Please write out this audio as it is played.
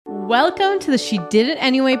Welcome to the She Did It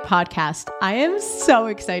Anyway podcast. I am so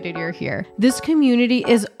excited you're here. This community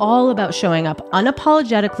is all about showing up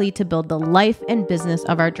unapologetically to build the life and business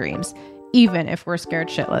of our dreams, even if we're scared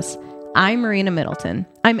shitless. I'm Marina Middleton.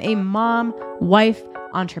 I'm a mom, wife,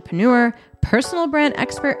 entrepreneur, personal brand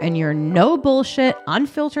expert, and your no bullshit,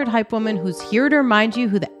 unfiltered hype woman who's here to remind you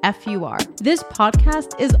who the F you are. This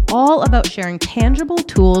podcast is all about sharing tangible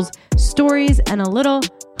tools, stories, and a lot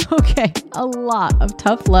of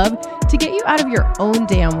tough love to get you out of your own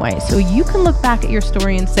damn way so you can look back at your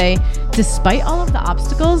story and say, despite all of the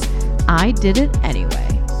obstacles, I did it anyway.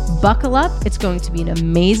 Buckle up, it's going to be an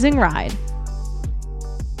amazing ride.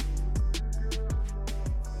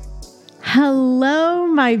 Hello,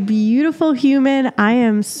 my beautiful human. I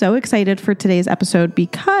am so excited for today's episode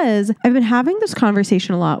because I've been having this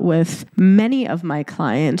conversation a lot with many of my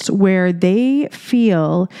clients where they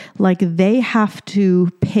feel like they have to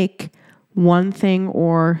pick one thing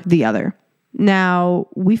or the other. Now,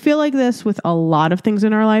 we feel like this with a lot of things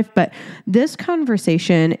in our life, but this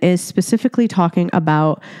conversation is specifically talking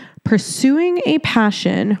about pursuing a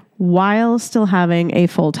passion while still having a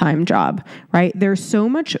full-time job, right? There's so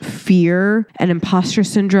much fear and imposter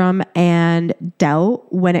syndrome and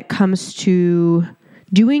doubt when it comes to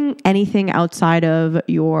doing anything outside of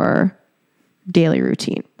your daily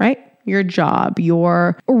routine, right? Your job,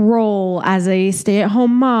 your role as a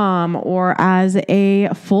stay-at-home mom or as a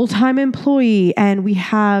full-time employee. And we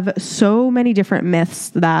have so many different myths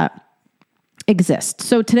that exist.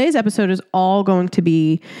 So today's episode is all going to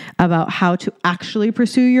be about how to actually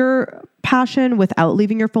pursue your passion without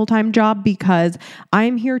leaving your full-time job, because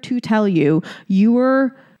I'm here to tell you, you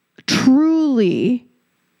are truly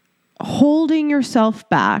holding yourself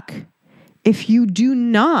back if you do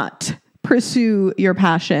not pursue your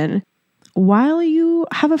passion while you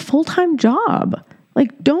have a full-time job.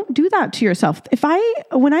 Like, don't do that to yourself.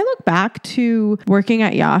 When I look back to working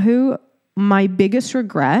at Yahoo, my biggest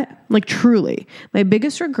regret, like truly, my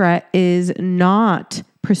biggest regret is not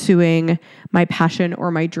pursuing my passion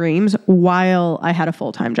or my dreams while I had a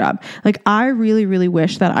full-time job. Like, I really, really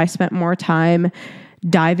wish that I spent more time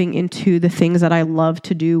diving into the things that I love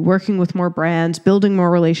to do, working with more brands, building more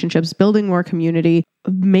relationships, building more community,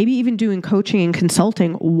 maybe even doing coaching and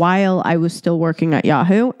consulting while I was still working at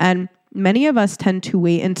Yahoo. And many of us tend to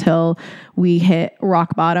wait until we hit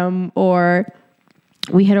rock bottom, or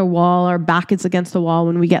we hit a wall, our back is against the wall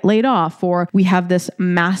when we get laid off, or we have this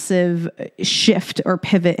massive shift or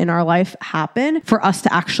pivot in our life happen for us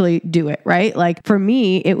to actually do it, right? Like for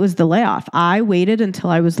me, it was the layoff. I waited until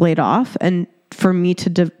I was laid off and for me to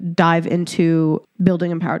dive into building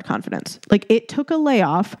empowered confidence. Like it took a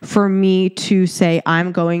layoff for me to say,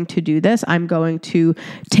 I'm going to do this. I'm going to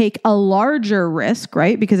take a larger risk,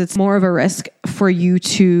 right? Because it's more of a risk for you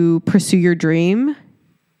to pursue your dream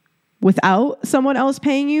without someone else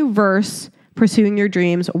paying you versus pursuing your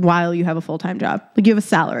dreams while you have a full-time job. Like you have a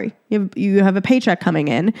salary, you have a paycheck coming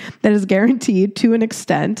in that is guaranteed to an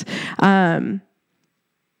extent. So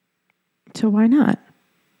why not?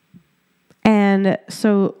 And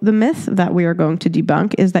so the myth that we are going to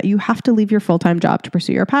debunk is that you have to leave your full-time job to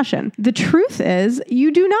pursue your passion. The truth is you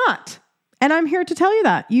do not. And I'm here to tell you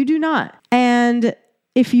that you do not. And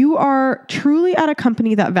if you are truly at a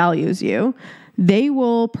company that values you, they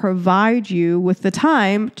will provide you with the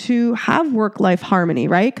time to have work-life harmony,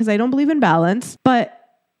 right? Because I don't believe in balance,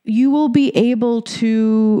 but you will be able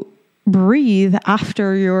to breathe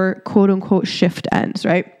after your quote unquote shift ends,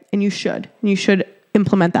 right? And you should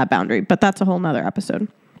implement that boundary, but that's a whole nother episode.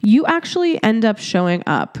 You actually end up showing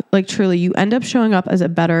up, like truly, you end up showing up as a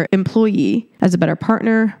better employee, as a better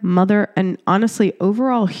partner, mother, and honestly,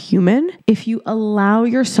 overall human, if you allow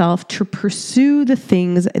yourself to pursue the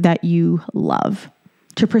things that you love,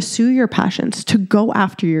 to pursue your passions, to go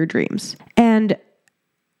after your dreams. And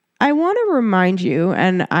I want to remind you,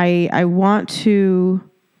 and I want to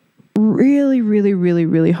really, really, really,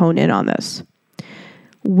 really hone in on this.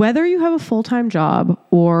 Whether you have a full-time job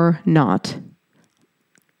or not,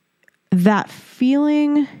 that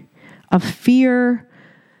feeling of fear,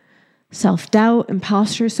 self-doubt,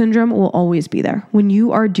 imposter syndrome will always be there when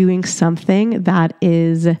you are doing something that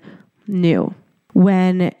is new.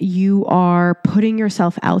 When you are putting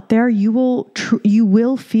yourself out there, you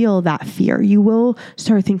will feel that fear. You will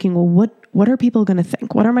start thinking, well, what are people going to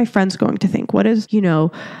think? What are my friends going to think? What is,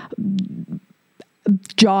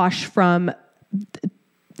 Josh from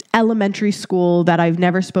elementary school that I've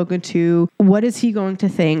never spoken to, what is he going to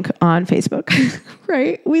think on Facebook?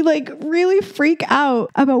 Right? We really freak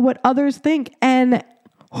out about what others think. And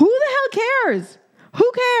who the hell cares?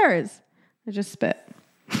 Who cares? I just spit.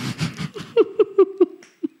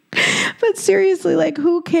 But seriously, like,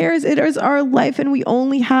 who cares? It is our life, and we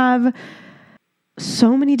only have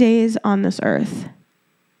so many days on this earth,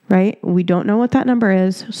 right? We don't know what that number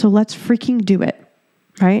is, so let's freaking do it,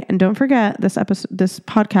 right? And don't forget, this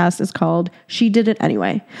podcast is called She Did It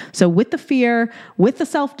Anyway. So with the fear, with the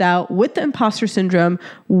self-doubt, with the imposter syndrome,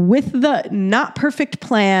 with the not perfect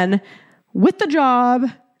plan, with the job,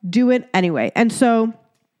 do it anyway. And so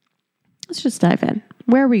let's just dive in.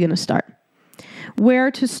 Where are we going to start?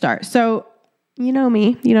 Where to start? So you know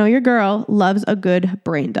me, your girl loves a good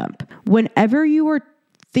brain dump. Whenever you are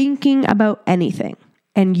thinking about anything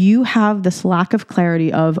and you have this lack of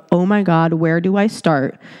clarity of, oh my God, where do I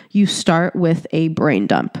start? You start with a brain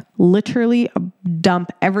dump. Literally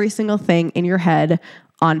dump every single thing in your head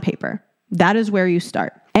on paper. That is where you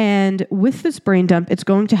start. And with this brain dump, it's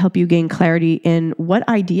going to help you gain clarity in what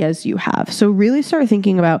ideas you have. So really start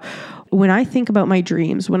thinking about, when I think about my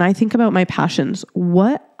dreams, when I think about my passions,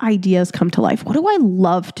 what ideas come to life? What do I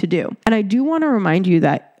love to do? And I do want to remind you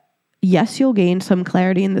that yes, you'll gain some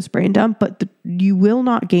clarity in this brain dump, but you will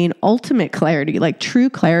not gain ultimate clarity, like true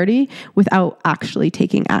clarity, without actually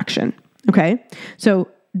taking action. Okay? So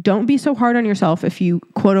don't be so hard on yourself if you,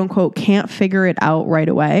 quote unquote, can't figure it out right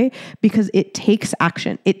away, because it takes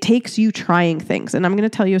action. It takes you trying things. And I'm going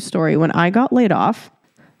to tell you a story. When I got laid off,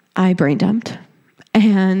 I brain dumped,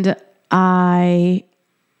 and I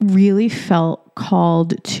really felt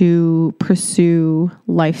called to pursue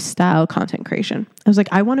lifestyle content creation. I was like,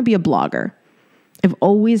 I want to be a blogger. I've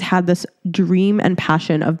always had this dream and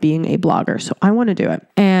passion of being a blogger, so I want to do it.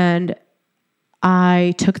 And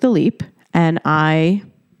I took the leap and I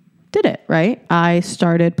did it, right? I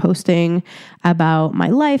started posting about my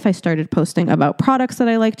life. I started posting about products that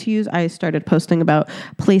I like to use. I started posting about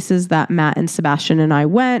places that Matt and Sebastian and I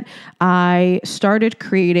went. I started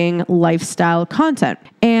creating lifestyle content.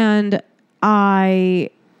 And I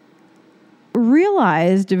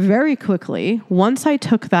realized very quickly, once I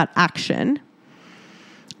took that action,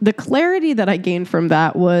 the clarity that I gained from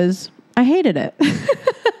that was I hated it.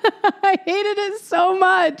 I hated it so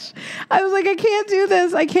much. I was like, I can't do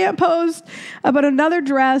this. I can't post about another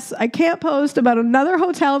dress. I can't post about another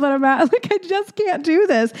hotel that I'm at. Like, I just can't do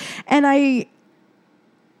this. And I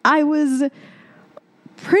was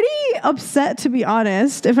pretty upset, to be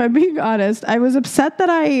honest. If I'm being honest, I was upset that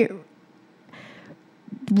I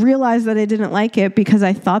realized that I didn't like it, because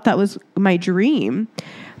I thought that was my dream.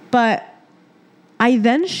 But I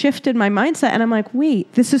then shifted my mindset, and I'm like,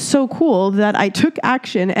 wait, this is so cool that I took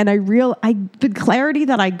action, and the clarity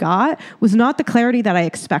that I got was not the clarity that I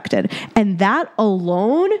expected. And that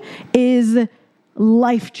alone is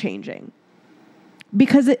life-changing,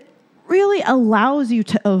 because it really allows you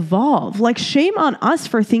to evolve. Like, shame on us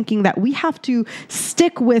for thinking that we have to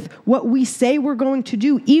stick with what we say we're going to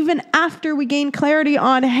do, even after we gain clarity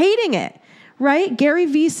on hating it. Right? Gary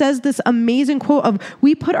Vee says this amazing quote of,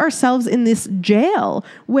 we put ourselves in this jail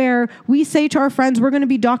where we say to our friends, we're going to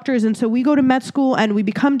be doctors. And so we go to med school and we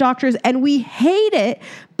become doctors and we hate it.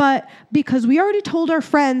 But because we already told our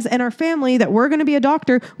friends and our family that we're going to be a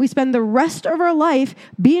doctor, we spend the rest of our life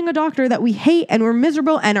being a doctor that we hate, and we're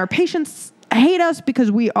miserable, and our patients hate us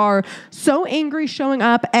because we are so angry showing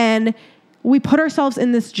up, and we put ourselves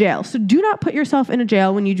in this jail. So do not put yourself in a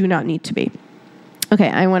jail when you do not need to be. Okay,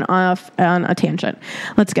 I went off on a tangent.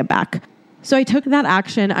 Let's get back. So I took that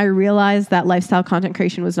action. I realized that lifestyle content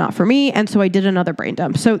creation was not for me. And so I did another brain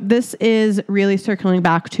dump. So this is really circling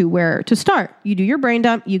back to where to start. You do your brain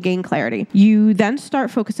dump, you gain clarity. You then start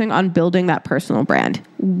focusing on building that personal brand.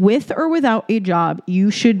 With or without a job,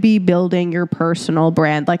 you should be building your personal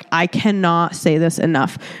brand. Like, I cannot say this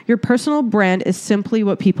enough. Your personal brand is simply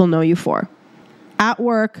what people know you for. At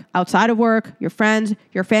work, outside of work, your friends,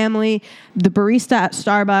 your family, the barista at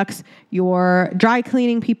Starbucks, your dry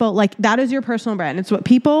cleaning people, like, that is your personal brand. It's what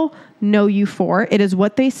people know you for. It is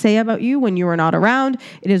what they say about you when you are not around.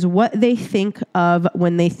 It is what they think of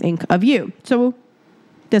when they think of you. So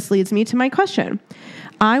this leads me to my question.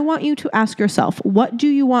 I want you to ask yourself, what do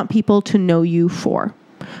you want people to know you for?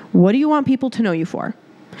 What do you want people to know you for?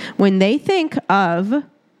 When they think of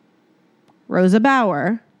Rosa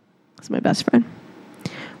Bauer, that's my best friend,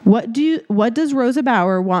 what does Rosa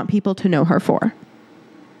Bauer want people to know her for?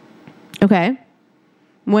 Okay.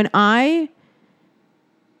 When I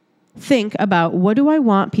think about what do I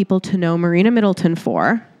want people to know Marina Middleton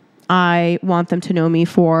for, I want them to know me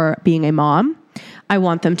for being a mom. I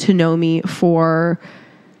want them to know me for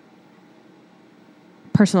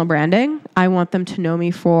personal branding. I want them to know me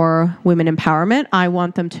for women empowerment. I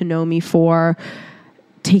want them to know me for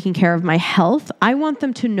taking care of my health. I want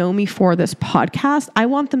them to know me for this podcast. I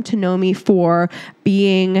want them to know me for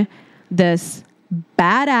being this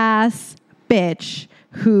badass bitch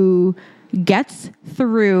who gets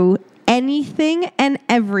through anything and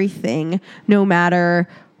everything, no matter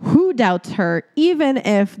who doubts her, even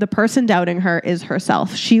if the person doubting her is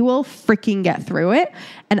herself. She will freaking get through it.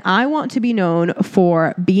 And I want to be known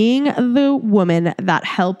for being the woman that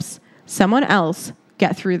helps someone else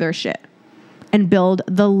get through their shit and build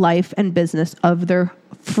the life and business of their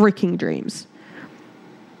freaking dreams.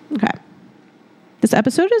 Okay. This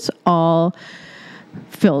episode is all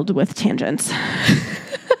filled with tangents.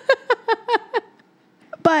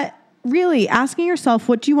 But really asking yourself,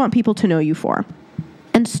 what do you want people to know you for?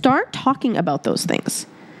 And start talking about those things.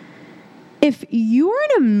 If you're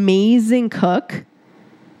an amazing cook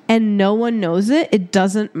and no one knows it, it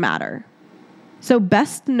doesn't matter. So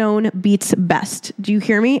best known beats best. Do you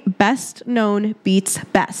hear me? Best known beats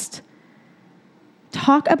best.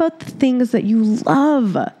 Talk about the things that you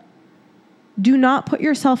love. Do not put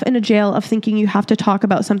yourself in a jail of thinking you have to talk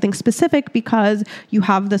about something specific because you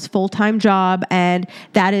have this full-time job and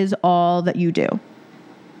that is all that you do.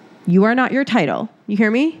 You are not your title. You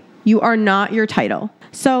hear me? You are not your title.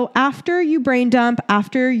 So after you brain dump,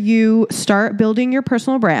 after you start building your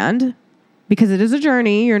personal brand, because it is a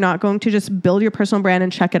journey, you're not going to just build your personal brand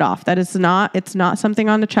and check it off. It's not something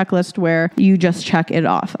on the checklist where you just check it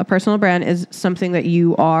off. A personal brand is something that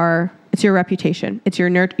you are, it's your reputation. It's you're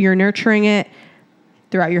nurturing it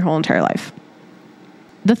throughout your whole entire life.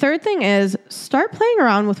 The third thing is start playing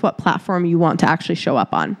around with what platform you want to actually show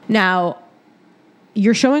up on. Now,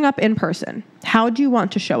 you're showing up in person. How do you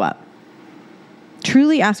want to show up?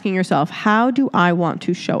 Truly asking yourself, how do I want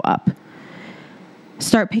to show up?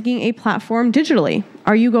 Start picking a platform digitally.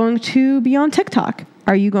 Are you going to be on TikTok?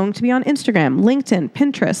 Are you going to be on Instagram, LinkedIn,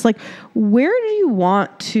 Pinterest? Like, where do you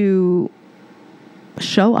want to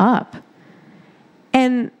show up?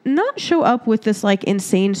 And not show up with this like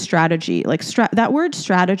insane strategy. Like that word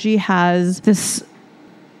strategy has this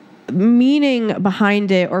meaning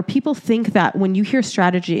behind it, or people think that when you hear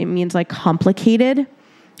strategy, it means like complicated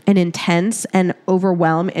and intense and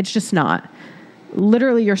overwhelm. It's just not.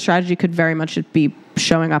 Literally, your strategy could very much be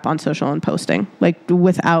showing up on social and posting.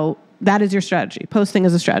 That is your strategy. Posting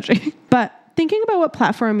is a strategy. But thinking about what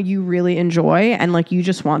platform you really enjoy and like you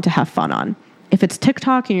just want to have fun on. If it's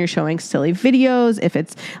TikTok and you're showing silly videos, if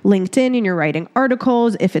it's LinkedIn and you're writing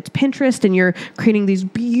articles, if it's Pinterest and you're creating these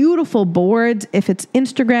beautiful boards, if it's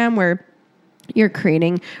Instagram where you're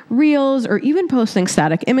creating reels or even posting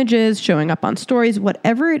static images, showing up on stories,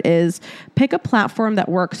 whatever it is, pick a platform that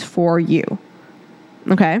works for you.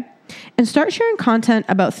 Okay? And start sharing content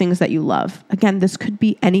about things that you love. Again, this could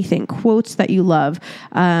be anything, quotes that you love,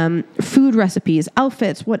 food recipes,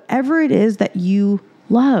 outfits, whatever it is that you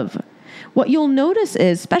love. What you'll notice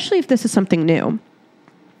is, especially if this is something new,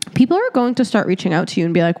 people are going to start reaching out to you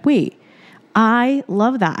and be like, wait, I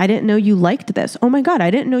love that. I didn't know you liked this. Oh my God,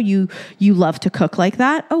 I didn't know you love to cook like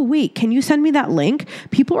that. Oh wait, can you send me that link?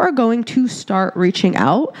 People are going to start reaching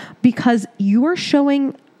out because you are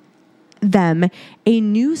showing them a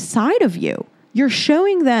new side of you. You're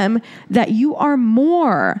showing them that you are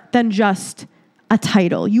more than just a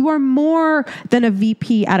title. You are more than a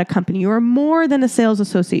VP at a company. You are more than a sales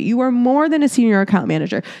associate. You are more than a senior account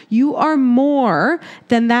manager. You are more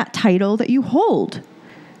than that title that you hold.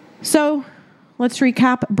 So let's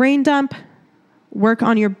recap. Brain dump, work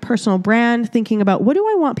on your personal brand, thinking about what do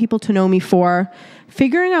I want people to know me for,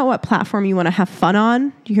 figuring out what platform you want to have fun on.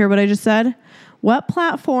 Do you hear what I just said? What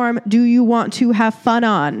platform do you want to have fun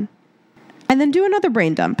on? And then do another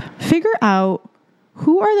brain dump. Figure out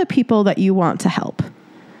who are the people that you want to help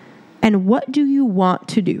and what do you want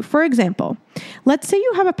to do? For example, let's say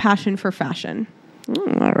you have a passion for fashion.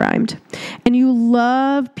 That rhymed. And you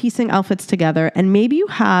love piecing outfits together, and maybe you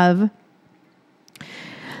have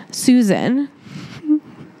Susan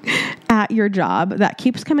at your job that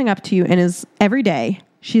keeps coming up to you and is every day,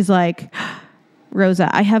 she's like, Rosa,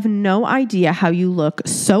 I have no idea how you look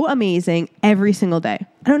so amazing every single day.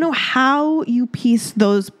 I don't know how you piece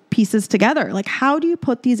those pieces together. Like, how do you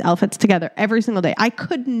put these outfits together every single day? I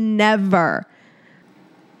could never.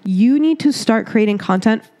 You need to start creating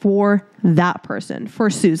content for that person, for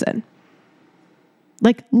Susan.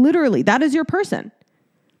 Like, literally, that is your person.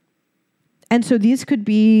 And so these could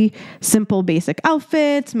be simple, basic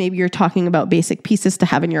outfits. Maybe you're talking about basic pieces to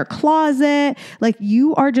have in your closet. Like,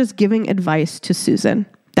 you are just giving advice to Susan.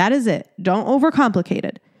 That is it. Don't overcomplicate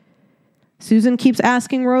it. Susan keeps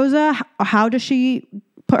asking Rosa, how does she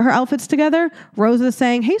put her outfits together? Rosa's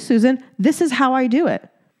saying, hey, Susan, this is how I do it.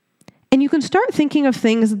 And you can start thinking of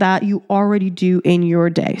things that you already do in your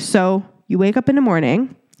day. So you wake up in the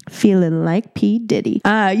morning feeling like P. Diddy.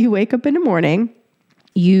 You wake up in the morning,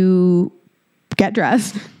 you get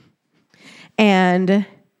dressed and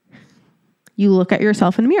you look at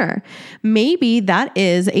yourself in the mirror. Maybe that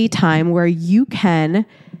is a time where you can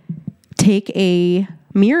take a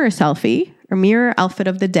mirror selfie or mirror outfit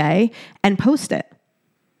of the day and post it.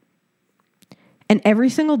 And every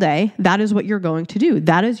single day, that is what you're going to do.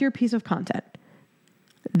 That is your piece of content.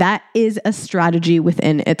 That is a strategy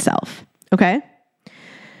within itself. Okay?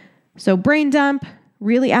 So brain dump,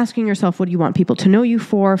 really asking yourself, what do you want people to know you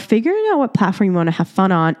for? Figuring out what platform you want to have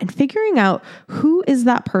fun on, and figuring out who is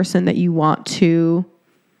that person that you want to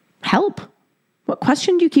help. What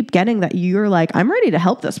question do you keep getting that you're like, I'm ready to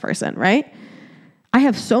help this person, right? I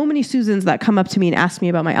have so many Susans that come up to me and ask me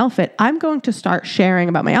about my outfit. I'm going to start sharing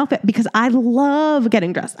about my outfit because I love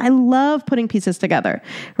getting dressed. I love putting pieces together,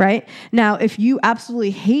 right? Now, if you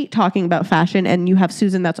absolutely hate talking about fashion and you have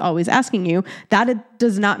Susan that's always asking you, that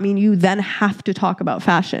does not mean you then have to talk about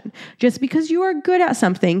fashion. Just because you are good at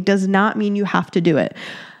something does not mean you have to do it.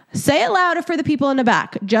 Say it louder for the people in the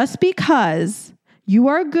back. Just because you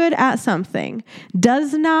are good at something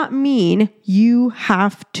does not mean you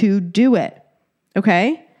have to do it.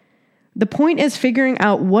 Okay? The point is figuring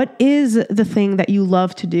out what is the thing that you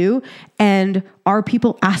love to do, and are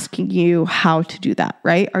people asking you how to do that,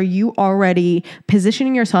 right? Are you already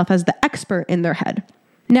positioning yourself as the expert in their head?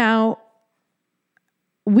 Now,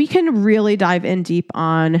 we can really dive in deep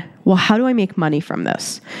on, well, how do I make money from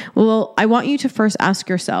this? Well, I want you to first ask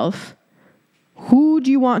yourself, who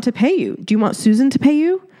do you want to pay you? Do you want Susan to pay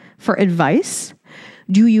you for advice?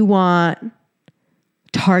 Do you want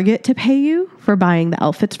Target to pay you for buying the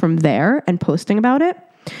outfits from there and posting about it?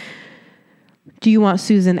 Do you want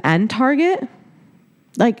Susan and Target?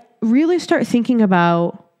 Like, really start thinking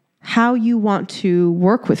about how you want to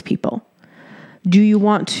work with people. Do you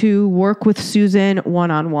want to work with Susan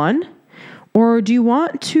one-on-one? Or do you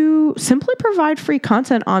want to simply provide free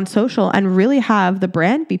content on social and really have the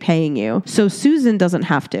brand be paying you so Susan doesn't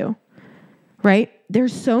have to, right?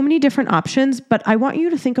 There's so many different options, but I want you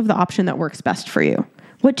to think of the option that works best for you.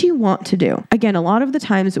 What do you want to do? Again, a lot of the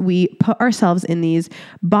times we put ourselves in these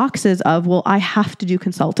boxes of, well, I have to do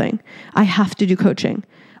consulting. I have to do coaching.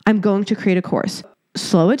 I'm going to create a course.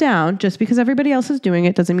 Slow it down. Just because everybody else is doing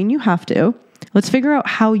it doesn't mean you have to. Let's figure out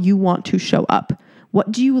how you want to show up.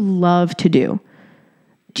 What do you love to do?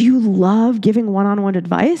 Do you love giving one-on-one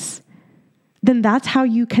advice? Then that's how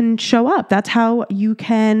you can show up. That's how you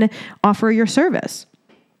can offer your service.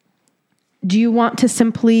 Do you want to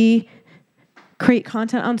simply create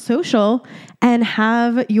content on social and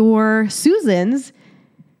have your Susans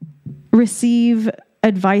receive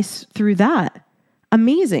advice through that?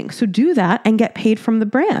 Amazing. So do that and get paid from the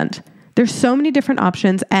brand. There's so many different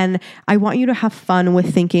options, and I want you to have fun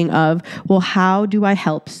with thinking of, well, how do I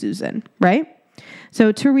help Susan, right?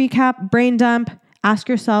 So to recap, brain dump, ask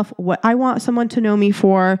yourself what I want someone to know me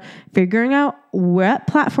for, figuring out what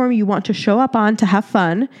platform you want to show up on to have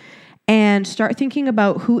fun, and start thinking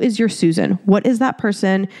about who is your Susan? What is that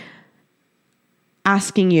person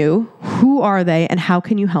asking you? Who are they and how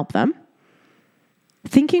can you help them?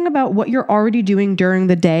 Thinking about what you're already doing during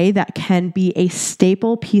the day that can be a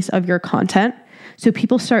staple piece of your content. So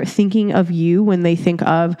people start thinking of you when they think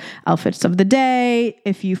of outfits of the day.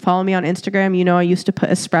 If you follow me on Instagram, you know I used to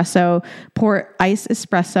pour iced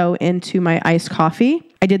espresso into my iced coffee.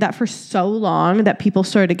 I did that for so long that people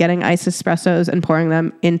started getting iced espressos and pouring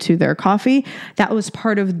them into their coffee. That was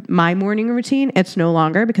part of my morning routine. It's no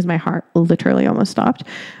longer because my heart literally almost stopped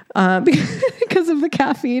because of the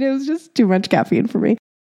caffeine. It was just too much caffeine for me.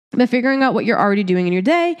 But figuring out what you're already doing in your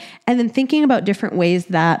day and then thinking about different ways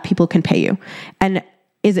that people can pay you. And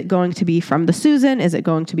is it going to be from the Susan? Is it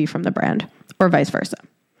going to be from the brand or vice versa?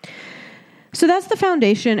 So that's the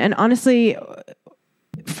foundation. And honestly,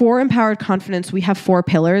 for Empowered Confidence, we have 4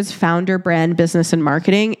 pillars: founder, brand, business, and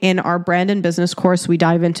marketing. In our brand and business course, we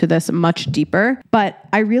dive into this much deeper. But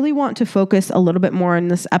I really want to focus a little bit more in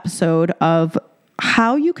this episode of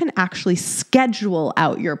how you can actually schedule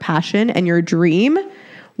out your passion and your dream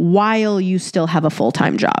while you still have a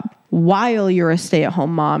full-time job, while you're a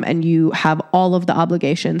stay-at-home mom and you have all of the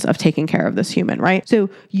obligations of taking care of this human, right? So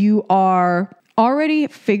you are already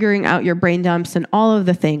figuring out your brain dumps and all of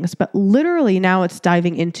the things, but literally now it's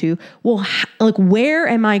diving into, well, like, where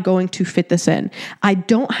am I going to fit this in? I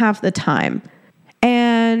don't have the time.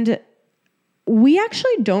 And we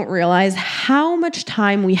actually don't realize how much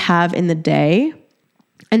time we have in the day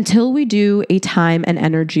until we do a time and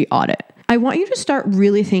energy audit. I want you to start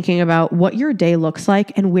really thinking about what your day looks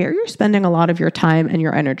like and where you're spending a lot of your time and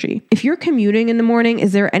your energy. If you're commuting in the morning,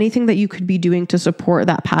 is there anything that you could be doing to support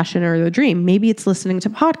that passion or the dream? Maybe it's listening to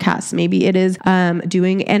podcasts. Maybe it is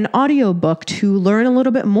doing an audiobook to learn a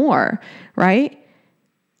little bit more, right?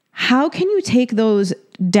 How can you take those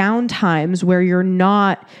down times where you're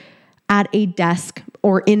not at a desk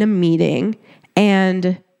or in a meeting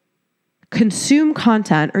and consume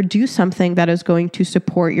content or do something that is going to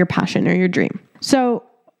support your passion or your dream? So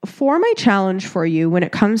for my challenge for you, when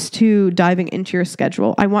it comes to diving into your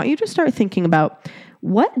schedule, I want you to start thinking about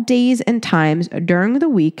what days and times during the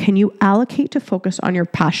week can you allocate to focus on your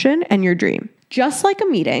passion and your dream. Just like a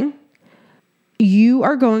meeting, you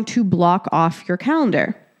are going to block off your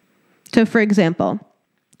calendar. So for example,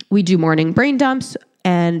 we do morning brain dumps,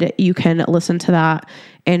 and you can listen to that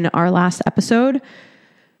in our last episode.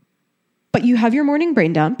 But you have your morning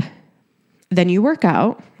brain dump, then you work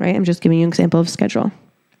out, right? I'm just giving you an example of schedule.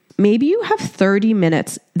 Maybe you have 30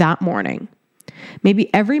 minutes that morning. Maybe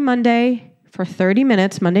every Monday for 30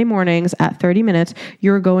 minutes, Monday mornings at 30 minutes,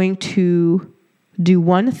 you're going to do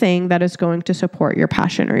one thing that is going to support your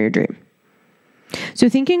passion or your dream. So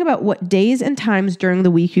thinking about what days and times during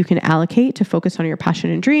the week you can allocate to focus on your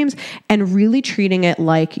passion and dreams, and really treating it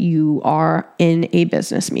like you are in a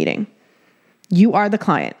business meeting. You are the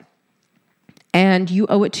client. And you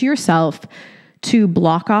owe it to yourself to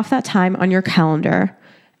block off that time on your calendar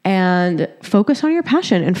and focus on your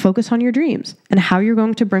passion and focus on your dreams and how you're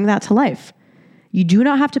going to bring that to life. You do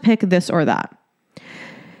not have to pick this or that.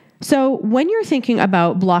 So when you're thinking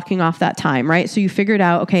about blocking off that time, right? So you figured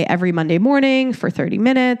out, okay, every Monday morning for 30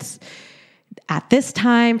 minutes at this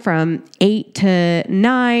time from 8 to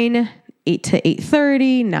 9, 8 to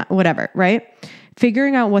 8:30, whatever, right?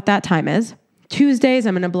 Figuring out what that time is. Tuesdays,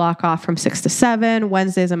 I'm going to block off from 6 to 7.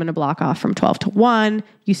 Wednesdays, I'm going to block off from 12 to 1.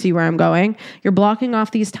 You see where I'm going? You're blocking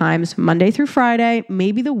off these times Monday through Friday.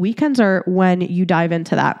 Maybe the weekends are when you dive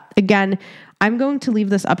into that. Again, I'm going to leave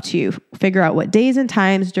this up to you. Figure out what days and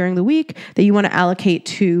times during the week that you want to allocate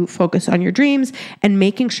to focus on your dreams and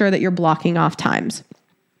making sure that you're blocking off times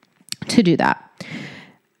to do that.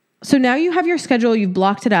 So now you have your schedule, you've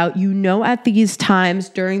blocked it out. You know at these times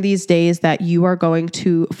during these days that you are going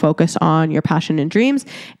to focus on your passion and dreams.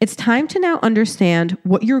 It's time to now understand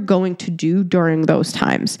what you're going to do during those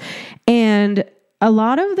times. And a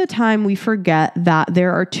lot of the time we forget that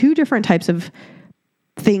there are two different types of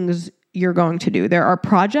things you're going to do. There are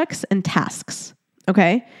projects and tasks,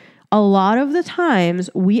 okay? A lot of the times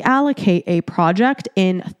we allocate a project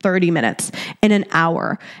in 30 minutes, in an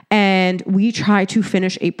hour, and we try to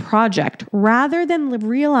finish a project rather than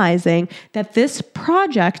realizing that this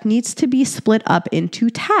project needs to be split up into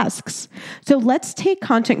tasks. So let's take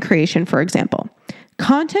content creation, for example.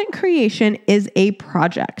 Content creation is a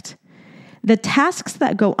project. The tasks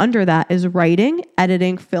that go under that is writing,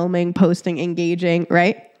 editing, filming, posting, engaging,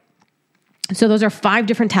 right? So those are 5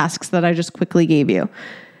 different tasks that I just quickly gave you.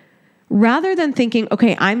 Rather than thinking,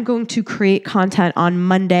 okay, I'm going to create content on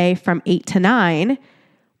Monday from 8 to 9,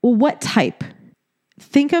 well, what type?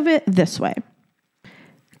 Think of it this way.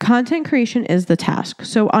 Content creation is the task.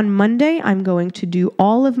 So on Monday, I'm going to do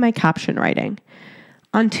all of my caption writing.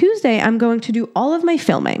 On Tuesday, I'm going to do all of my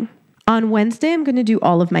filming. On Wednesday, I'm going to do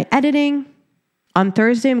all of my editing. On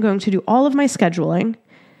Thursday, I'm going to do all of my scheduling.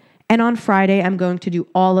 And on Friday, I'm going to do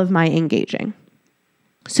all of my engaging.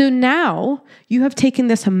 So now you have taken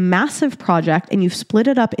this massive project and you've split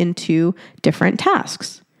it up into different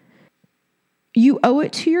tasks. You owe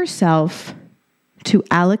it to yourself to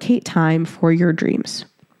allocate time for your dreams.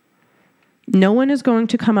 No one is going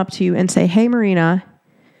to come up to you and say, hey, Marina,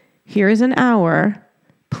 here is an hour.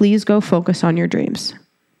 Please go focus on your dreams.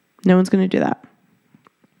 No one's going to do that.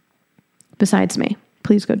 Besides me,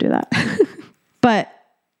 please go do that. But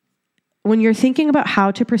when you're thinking about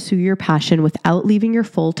how to pursue your passion without leaving your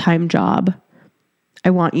full-time job,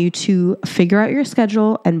 I want you to figure out your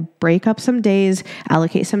schedule and break up some days,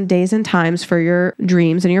 allocate some days and times for your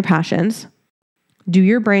dreams and your passions. Do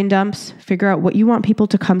your brain dumps, figure out what you want people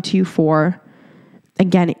to come to you for.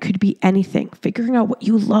 Again, it could be anything. Figuring out what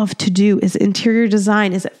you love to do. Is it interior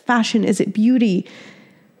design? Is it fashion? Is it beauty?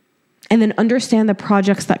 And then understand the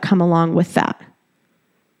projects that come along with that.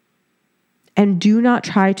 And do not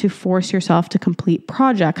try to force yourself to complete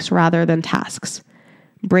projects rather than tasks.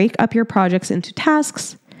 Break up your projects into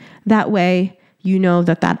tasks. That way, you know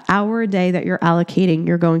that hour a day that you're allocating,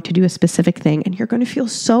 you're going to do a specific thing and you're going to feel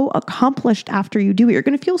so accomplished after you do it. You're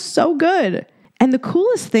going to feel so good. And the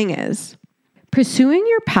coolest thing is, pursuing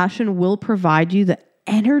your passion will provide you the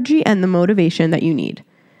energy and the motivation that you need.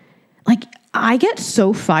 Like, I get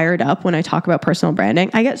so fired up when I talk about personal branding.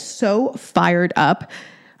 I get so fired up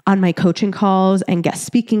on my coaching calls and guest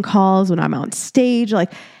speaking calls when I'm on stage.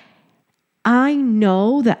 Like, I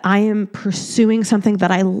know that I am pursuing something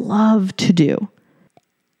that I love to do.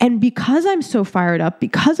 And because I'm so fired up,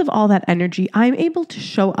 because of all that energy, I'm able to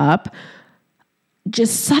show up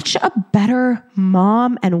just such a better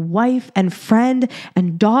mom and wife and friend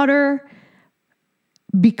and daughter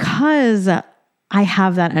because I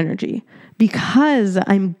have that energy, because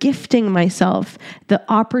I'm gifting myself the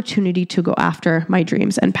opportunity to go after my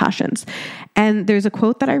dreams and passions. And there's a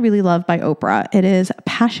quote that I really love by Oprah. It is,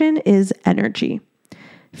 "Passion is energy.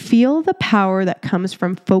 Feel the power that comes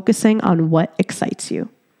from focusing on what excites you.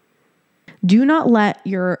 Do not let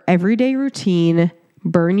your everyday routine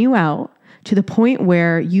burn you out to the point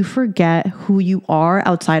where you forget who you are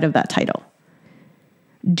outside of that title.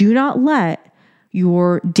 Do not let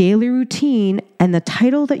your daily routine and the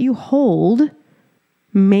title that you hold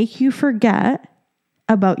make you forget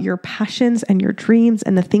about your passions and your dreams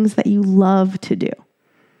and the things that you love to do.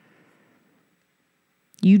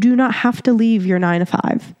 You do not have to leave your 9 to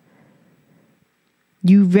 5.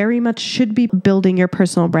 You very much should be building your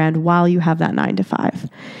personal brand while you have that 9 to 5.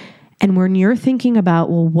 And when you're thinking about,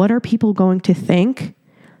 well, what are people going to think?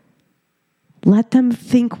 Let them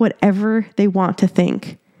think whatever they want to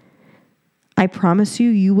think. I promise you,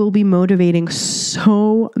 you will be motivating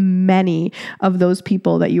so many of those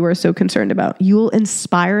people that you are so concerned about. You will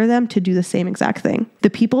inspire them to do the same exact thing. The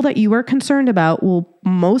people that you are concerned about will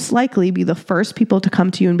most likely be the first people to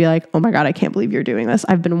come to you and be like, oh my God, I can't believe you're doing this.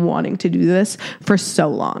 I've been wanting to do this for so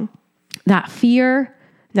long. That fear,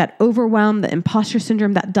 that overwhelm, the imposter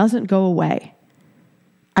syndrome, that doesn't go away.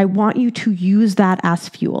 I want you to use that as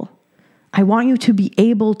fuel. I want you to be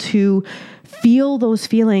able to feel those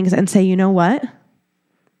feelings and say, you know what?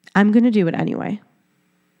 I'm going to do it anyway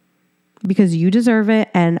because you deserve it.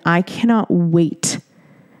 And I cannot wait.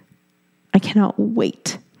 I cannot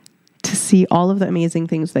wait to see all of the amazing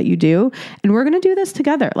things that you do. And we're going to do this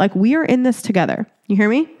together. Like, we are in this together. You hear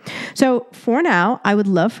me? So for now, I would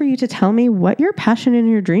love for you to tell me what your passion and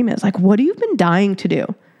your dream is. Like, what have you been dying to do?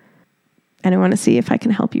 And I want to see if I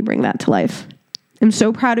can help you bring that to life. I'm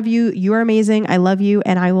so proud of you. You are amazing. I love you.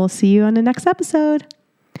 And I will see you on the next episode.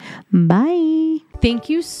 Bye. Thank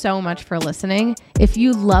you so much for listening. If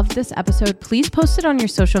you loved this episode, please post it on your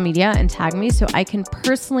social media and tag me so I can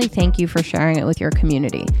personally thank you for sharing it with your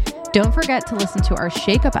community. Don't forget to listen to our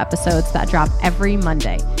Shake Up episodes that drop every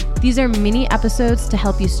Monday. These are mini episodes to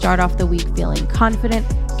help you start off the week feeling confident,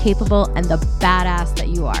 capable, and the badass that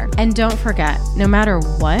you are. And don't forget, no matter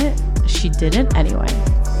what, she did it anyway.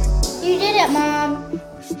 You did it, Mom.